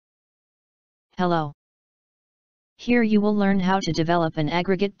Hello. Here you will learn how to develop an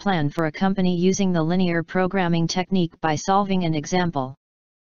aggregate plan for a company using the linear programming technique by solving an example.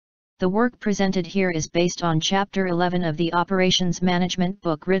 The work presented here is based on Chapter 11 of the Operations Management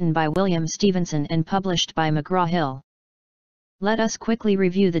book written by William Stevenson and published by McGraw-Hill. Let us quickly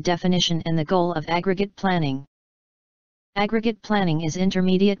review the definition and the goal of aggregate planning. Aggregate planning is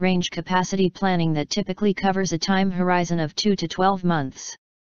intermediate-range capacity planning that typically covers a time horizon of 2 to 12 months.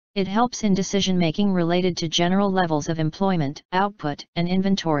 It helps in decision-making related to general levels of employment, output, and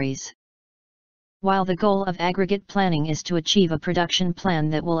inventories. While the goal of aggregate planning is to achieve a production plan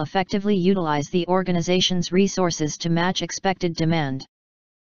that will effectively utilize the organization's resources to match expected demand.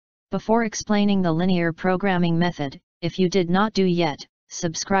 Before explaining the linear programming method, if you did not do yet,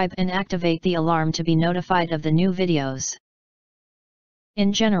 subscribe and activate the alarm to be notified of the new videos.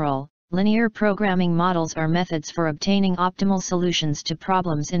 In general, linear programming models are methods for obtaining optimal solutions to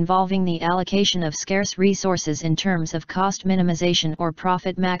problems involving the allocation of scarce resources in terms of cost minimization or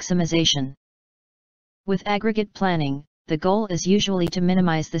profit maximization. With aggregate planning, the goal is usually to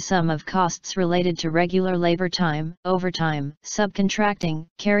minimize the sum of costs related to regular labor time, overtime, subcontracting,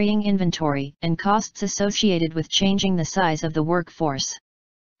 carrying inventory, and costs associated with changing the size of the workforce.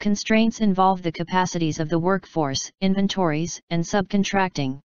 Constraints involve the capacities of the workforce, inventories, and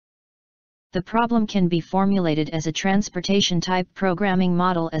subcontracting. The problem can be formulated as a transportation-type programming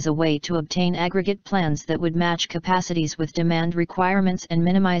model as a way to obtain aggregate plans that would match capacities with demand requirements and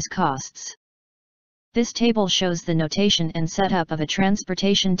minimize costs. This table shows the notation and setup of a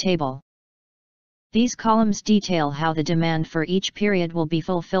transportation table. These columns detail how the demand for each period will be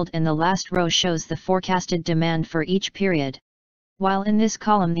fulfilled, and the last row shows the forecasted demand for each period. While in this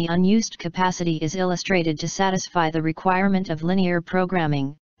column the unused capacity is illustrated to satisfy the requirement of linear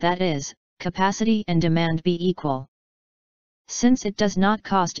programming, that is, capacity and demand be equal. Since it does not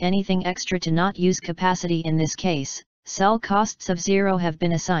cost anything extra to not use capacity in this case, cell costs of 0 have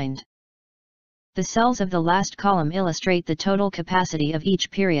been assigned. The cells of the last column illustrate the total capacity of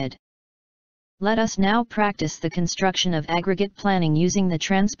each period. Let us now practice the construction of aggregate planning using the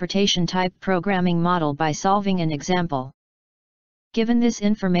transportation-type programming model by solving an example. Given this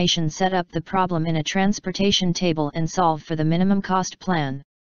information, set up the problem in a transportation table and solve for the minimum cost plan.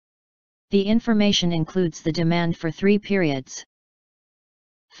 The information includes the demand for 3 periods.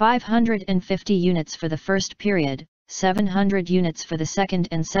 550 units for the first period, 700 units for the second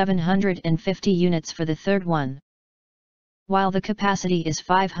and 750 units for the third one. While the capacity is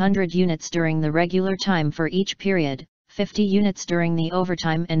 500 units during the regular time for each period, 50 units during the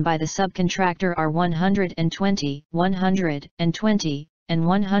overtime and by the subcontractor are 120, 120, and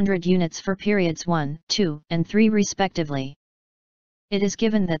 100 units for periods 1, 2, and 3 respectively. It is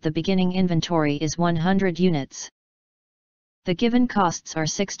given that the beginning inventory is 100 units. The given costs are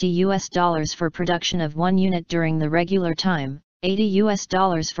 $60 for production of 1 unit during the regular time,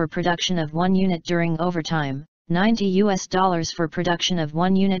 $80 for production of 1 unit during overtime, $90 for production of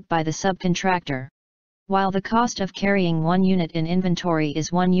 1 unit by the subcontractor. While the cost of carrying 1 unit in inventory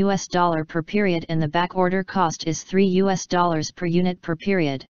is $1 per period and the backorder cost is $3 per unit per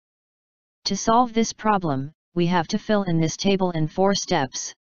period. To solve this problem, we have to fill in this table in 4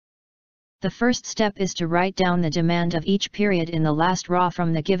 steps. The first step is to write down the demand of each period in the last row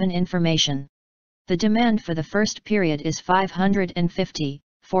from the given information. The demand for the first period is 550,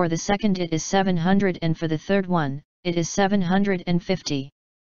 for the second it is 700, and for the third one, it is 750.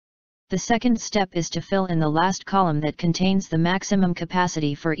 The second step is to fill in the last column that contains the maximum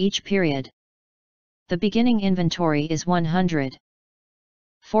capacity for each period. The beginning inventory is 100.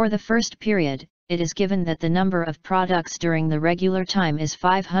 For the first period, it is given that the number of products during the regular time is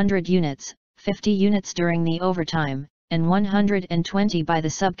 500 units, 50 units during the overtime, and 120 by the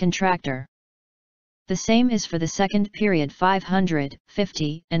subcontractor. The same is for the second period, 500,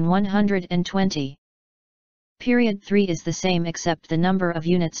 50, and 120. Period 3 is the same except the number of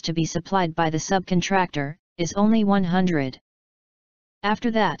units to be supplied by the subcontractor is only 100. After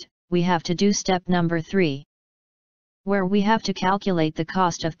that, we have to do step number 3. Where we have to calculate the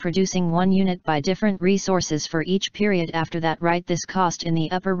cost of producing 1 unit by different resources for each period. After that, write this cost in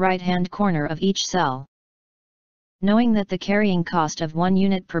the upper right-hand corner of each cell. Knowing that the carrying cost of 1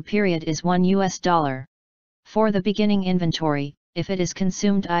 unit per period is $1. For the beginning inventory, if it is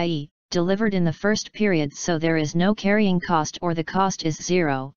consumed, i.e., delivered in the first period, so there is no carrying cost or the cost is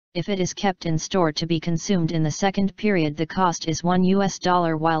 0. If it is kept in store to be consumed in the second period, the cost is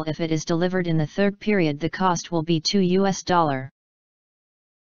 $1, while if it is delivered in the third period, the cost will be $2.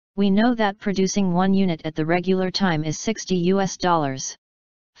 We know that producing 1 unit at the regular time is $60.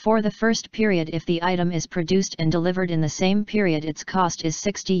 For the first period, if the item is produced and delivered in the same period, its cost is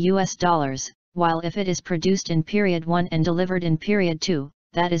 $60. while if it is produced in period 1 and delivered in period 2,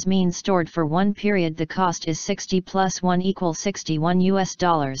 that is means stored for one period, the cost is 60 plus 1 equals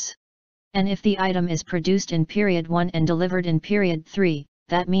 $61. And if the item is produced in period 1 and delivered in period 3,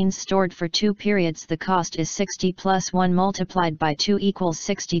 that means stored for 2 periods, the cost is 60 plus 1 multiplied by 2 equals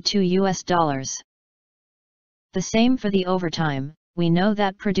 $62. The same for the overtime. We know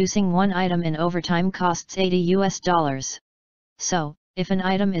that producing one item in overtime costs $80. So, if an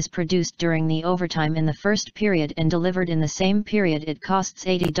item is produced during the overtime in the first period and delivered in the same period, it costs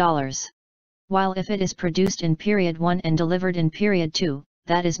 $80. While if it is produced in period 1 and delivered in period 2,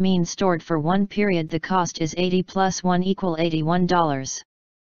 that is means stored for one period, the cost is 80 plus 1 equals $81.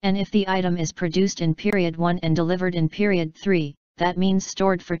 And if the item is produced in period 1 and delivered in period 3, that means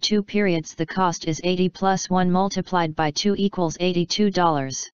stored for 2 periods, the cost is 80 plus 1 multiplied by 2 equals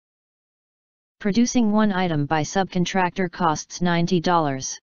 $82. Producing one item by subcontractor costs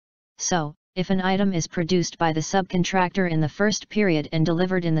 $90. So, if an item is produced by the subcontractor in the first period and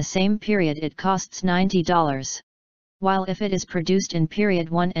delivered in the same period, it costs $90. While if it is produced in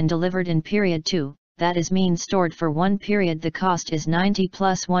period 1 and delivered in period 2, that is means stored for one period, the cost is 90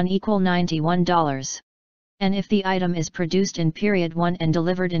 plus 1 equals $91. And if the item is produced in period 1 and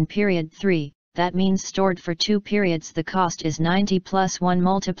delivered in period 3, that means stored for 2 periods, the cost is 90 plus 1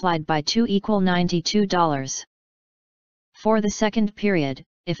 multiplied by 2 equals $92. For the second period,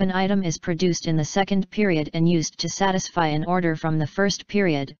 if an item is produced in the second period and used to satisfy an order from the first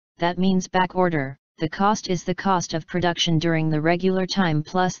period, that means back order. The cost is the cost of production during the regular time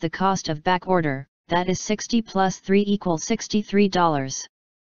plus the cost of back order, that is 60 plus 3 equals $63.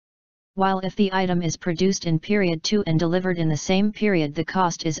 While if the item is produced in period 2 and delivered in the same period, the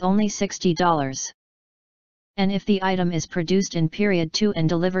cost is only $60. And if the item is produced in period 2 and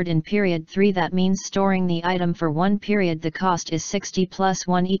delivered in period 3, that means storing the item for one period, the cost is 60 plus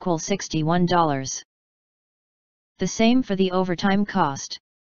 1 equals $61. The same for the overtime cost.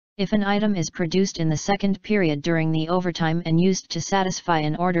 If an item is produced in the second period during the overtime and used to satisfy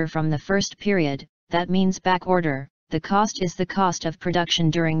an order from the first period, that means back order. The cost is the cost of production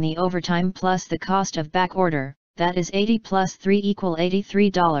during the overtime plus the cost of back order, that is 80 plus 3 equals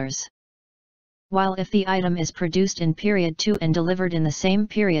 $83. While if the item is produced in period 2 and delivered in the same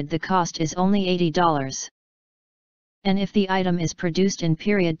period, the cost is only $80. And if the item is produced in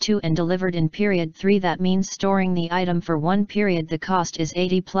period 2 and delivered in period 3, that means storing the item for one period, the cost is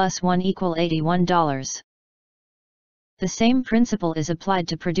 80 plus 1 equals $81. The same principle is applied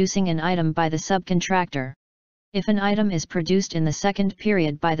to producing an item by the subcontractor. If an item is produced in the second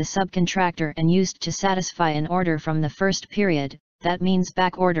period by the subcontractor and used to satisfy an order from the first period, that means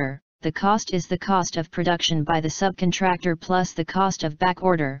back order. The cost is the cost of production by the subcontractor plus the cost of back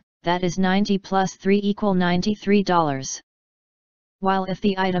order, that is 90 plus 3 equals $93. While if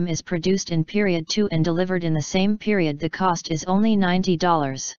the item is produced in period 2 and delivered in the same period, the cost is only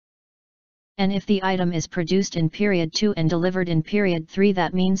 $90. And if the item is produced in period 2 and delivered in period 3,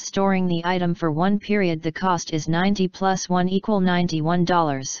 that means storing the item for one period, the cost is 90 plus 1 equals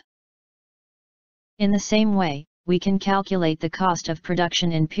 $91. In the same way, we can calculate the cost of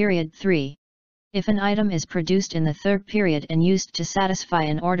production in period 3. If an item is produced in the third period and used to satisfy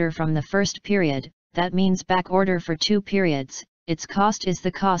an order from the first period, that means back order for 2 periods, its cost is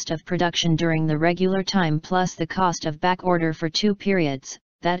the cost of production during the regular time plus the cost of back order for 2 periods,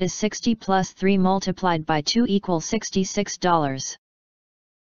 that is 60 plus 3 multiplied by 2 equals $66.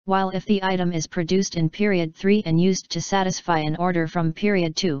 While if the item is produced in period 3 and used to satisfy an order from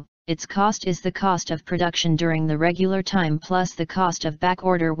period 2, its cost is the cost of production during the regular time plus the cost of back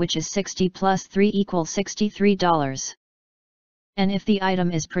order, which is 60 plus 3 equals $63. And if the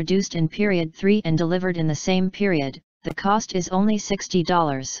item is produced in period 3 and delivered in the same period, the cost is only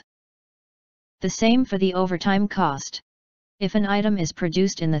 $60. The same for the overtime cost. If an item is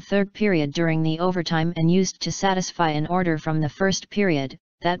produced in the third period during the overtime and used to satisfy an order from the first period,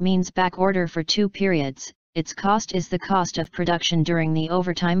 that means back order for 2 periods, its cost is the cost of production during the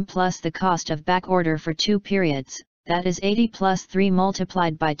overtime plus the cost of back order for 2 periods, that is 80 plus 3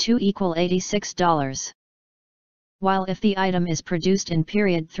 multiplied by 2 equals $86. While if the item is produced in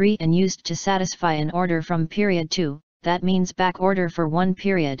period 3 and used to satisfy an order from period 2, that means back order for 1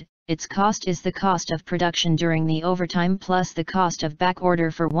 period, its cost is the cost of production during the overtime plus the cost of back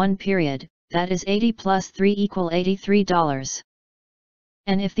order for 1 period, that is 80 plus 3 equals $83.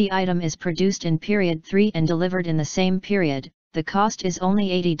 And if the item is produced in period 3 and delivered in the same period, the cost is only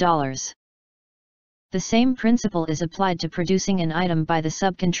 $80. The same principle is applied to producing an item by the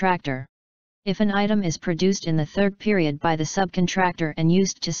subcontractor. If an item is produced in the third period by the subcontractor and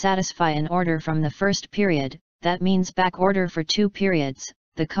used to satisfy an order from the first period, that means back order for 2 periods,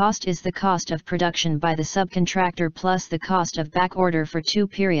 the cost is the cost of production by the subcontractor plus the cost of backorder for 2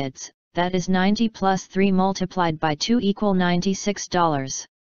 periods, that is 90 plus 3 multiplied by 2 equal $96.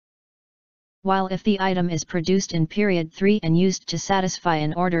 While if the item is produced in period 3 and used to satisfy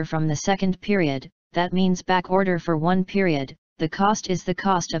an order from the second period, that means backorder for 1 period, the cost is the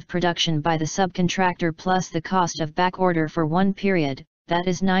cost of production by the subcontractor plus the cost of backorder for 1 period, that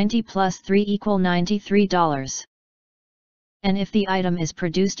is 90 plus 3 equal $93. And if the item is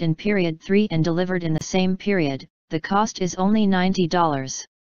produced in period 3 and delivered in the same period, the cost is only $90.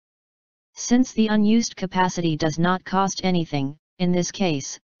 Since the unused capacity does not cost anything, in this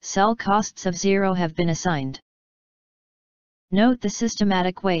case, cell costs of 0 have been assigned. Note the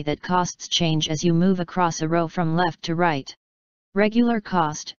systematic way that costs change as you move across a row from left to right. Regular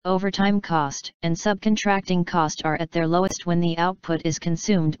cost, overtime cost, and subcontracting cost are at their lowest when the output is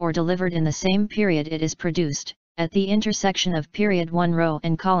consumed or delivered in the same period it is produced, at the intersection of period 1 row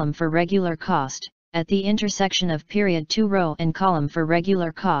and column for regular cost, at the intersection of period 2 row and column for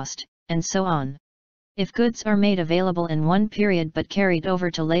regular cost, and so on. If goods are made available in one period but carried over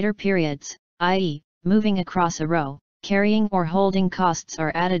to later periods, i.e., moving across a row, carrying or holding costs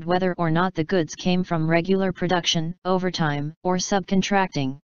are added whether or not the goods came from regular production, overtime, or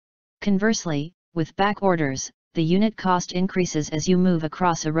subcontracting. Conversely, with back orders, the unit cost increases as you move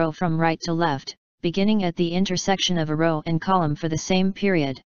across a row from right to left, beginning at the intersection of a row and column for the same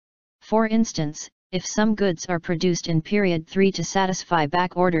period. For instance, if some goods are produced in period 3 to satisfy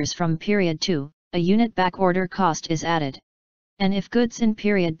back orders from period 2, a unit backorder cost is added. And if goods in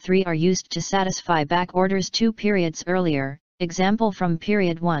period 3 are used to satisfy back orders 2 periods earlier, example from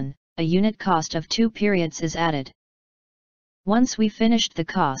period 1, a unit cost of 2 periods is added. Once we finished the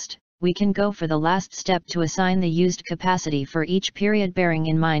cost, we can go for the last step to assign the used capacity for each period bearing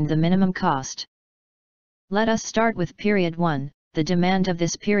in mind the minimum cost. Let us start with period 1. The demand of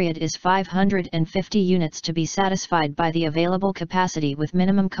this period is 550 units to be satisfied by the available capacity with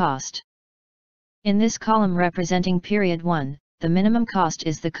minimum cost. In this column representing period 1, the minimum cost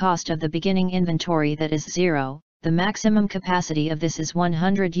is the cost of the beginning inventory that is 0, the maximum capacity of this is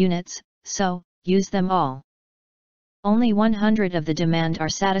 100 units, so, use them all. Only 100 of the demand are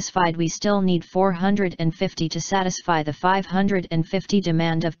satisfied, we still need 450 to satisfy the 550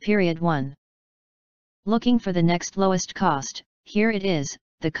 demand of period 1. Looking for the next lowest cost, here it is,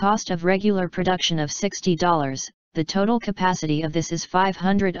 the cost of regular production of $60, the total capacity of this is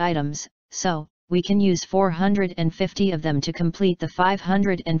 500 items, so, we can use 450 of them to complete the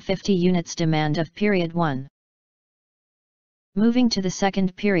 550 units demand of period 1. Moving to the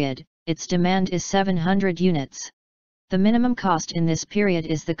second period, its demand is 700 units. The minimum cost in this period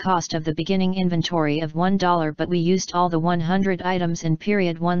is the cost of the beginning inventory of $1, but we used all the 100 items in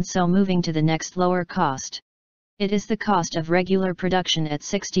period 1, so moving to the next lower cost. It is the cost of regular production at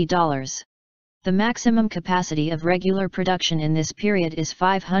 $60. The maximum capacity of regular production in this period is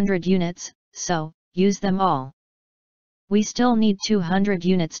 500 units, so, use them all. We still need 200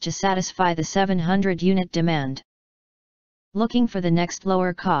 units to satisfy the 700 unit demand. Looking for the next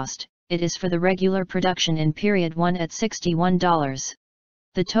lower cost, it is for the regular production in period 1 at $61.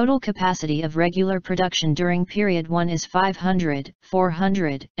 The total capacity of regular production during period 1 is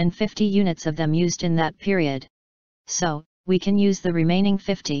 450 units of them used in that period. So, we can use the remaining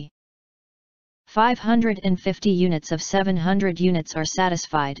 50. 550 units of 700 units are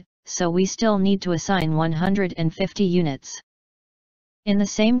satisfied, so we still need to assign 150 units. In the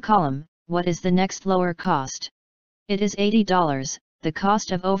same column, what is the next lower cost? It is $80, the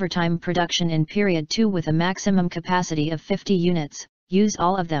cost of overtime production in period 2 with a maximum capacity of 50 units, use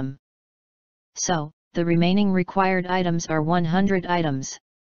all of them. So, the remaining required items are 100 items.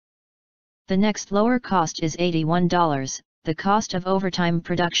 The next lower cost is $81, the cost of overtime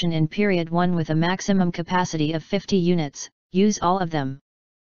production in period 1 with a maximum capacity of 50 units, use all of them.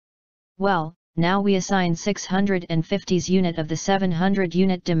 Well, now we assign 650's unit of the 700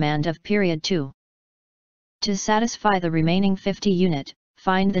 unit demand of period 2. To satisfy the remaining 50 unit,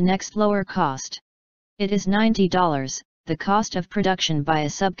 find the next lower cost. It is $90, the cost of production by a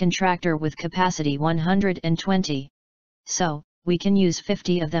subcontractor with capacity 120. So, we can use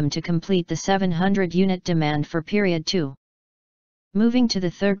 50 of them to complete the 700 unit demand for period 2. Moving to the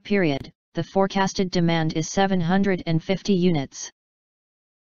third period, the forecasted demand is 750 units.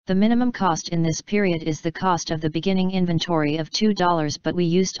 The minimum cost in this period is the cost of the beginning inventory of $2, but we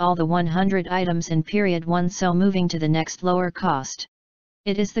used all the 100 items in period 1, so moving to the next lower cost.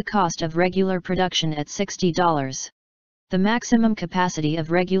 It is the cost of regular production at $60. The maximum capacity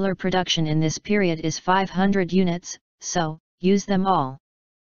of regular production in this period is 500 units, so, use them all.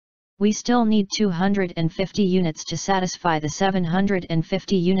 We still need 250 units to satisfy the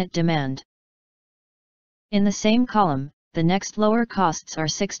 750 unit demand. In the same column, the next lower costs are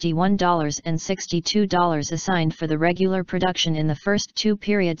 $61 and $62 assigned for the regular production in the first two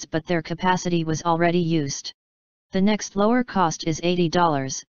periods, but their capacity was already used. The next lower cost is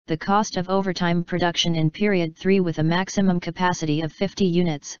 $80, the cost of overtime production in period 3 with a maximum capacity of 50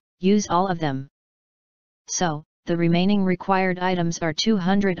 units, use all of them. So, the remaining required items are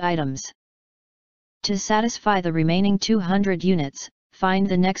 200 items. To satisfy the remaining 200 units, find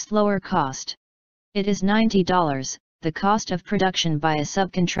the next lower cost. It is $90, the cost of production by a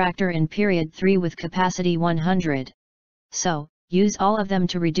subcontractor in period 3 with capacity 100. So, use all of them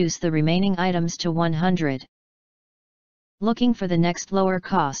to reduce the remaining items to 100. Looking for the next lower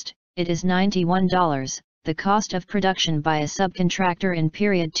cost, it is $91, the cost of production by a subcontractor in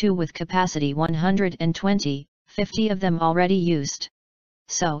period 2 with capacity 120, 50 of them already used.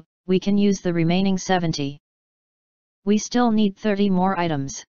 So, we can use the remaining 70. We still need 30 more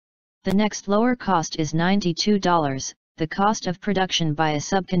items. The next lower cost is $92, the cost of production by a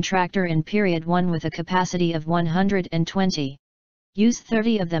subcontractor in period 1 with a capacity of 120. Use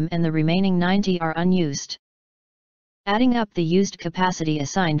 30 of them and the remaining 90 are unused. Adding up the used capacity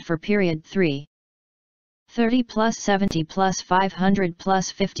assigned for period 3. 30 plus 70 plus 500 plus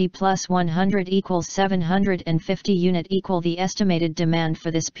 50 plus 100 equals 750 unit equal the estimated demand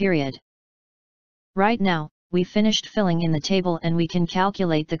for this period. Right now, we finished filling in the table and we can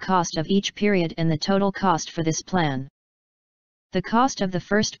calculate the cost of each period and the total cost for this plan. The cost of the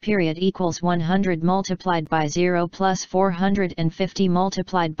first period equals 100 multiplied by 0 plus 450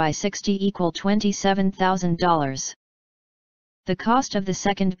 multiplied by 60 equal $27,000. The cost of the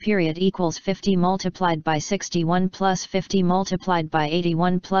second period equals 50 multiplied by 61 plus 50 multiplied by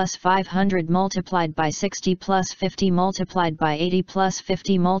 81 plus 500 multiplied by 60 plus 50 multiplied by 80 plus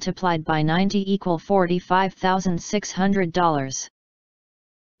 50 multiplied by 90 equal $45,600.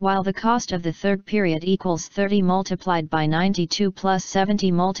 While the cost of the third period equals 30 multiplied by 92 plus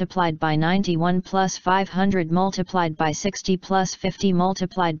 70 multiplied by 91 plus 500 multiplied by 60 plus 50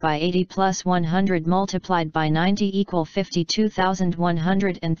 multiplied by 80 plus 100 multiplied by 90 equal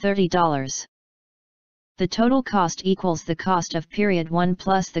 $52,130. The total cost equals the cost of period 1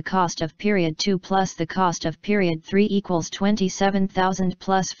 plus the cost of period 2 plus the cost of period 3 equals 27,000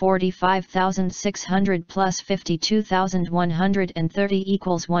 plus 45,600 plus 52,130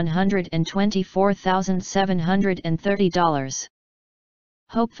 equals $124,730.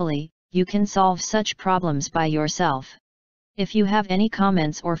 Hopefully, you can solve such problems by yourself. If you have any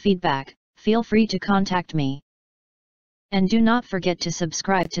comments or feedback, feel free to contact me. And do not forget to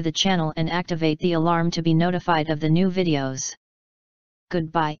subscribe to the channel and activate the alarm to be notified of the new videos.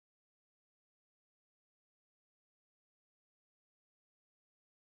 Goodbye.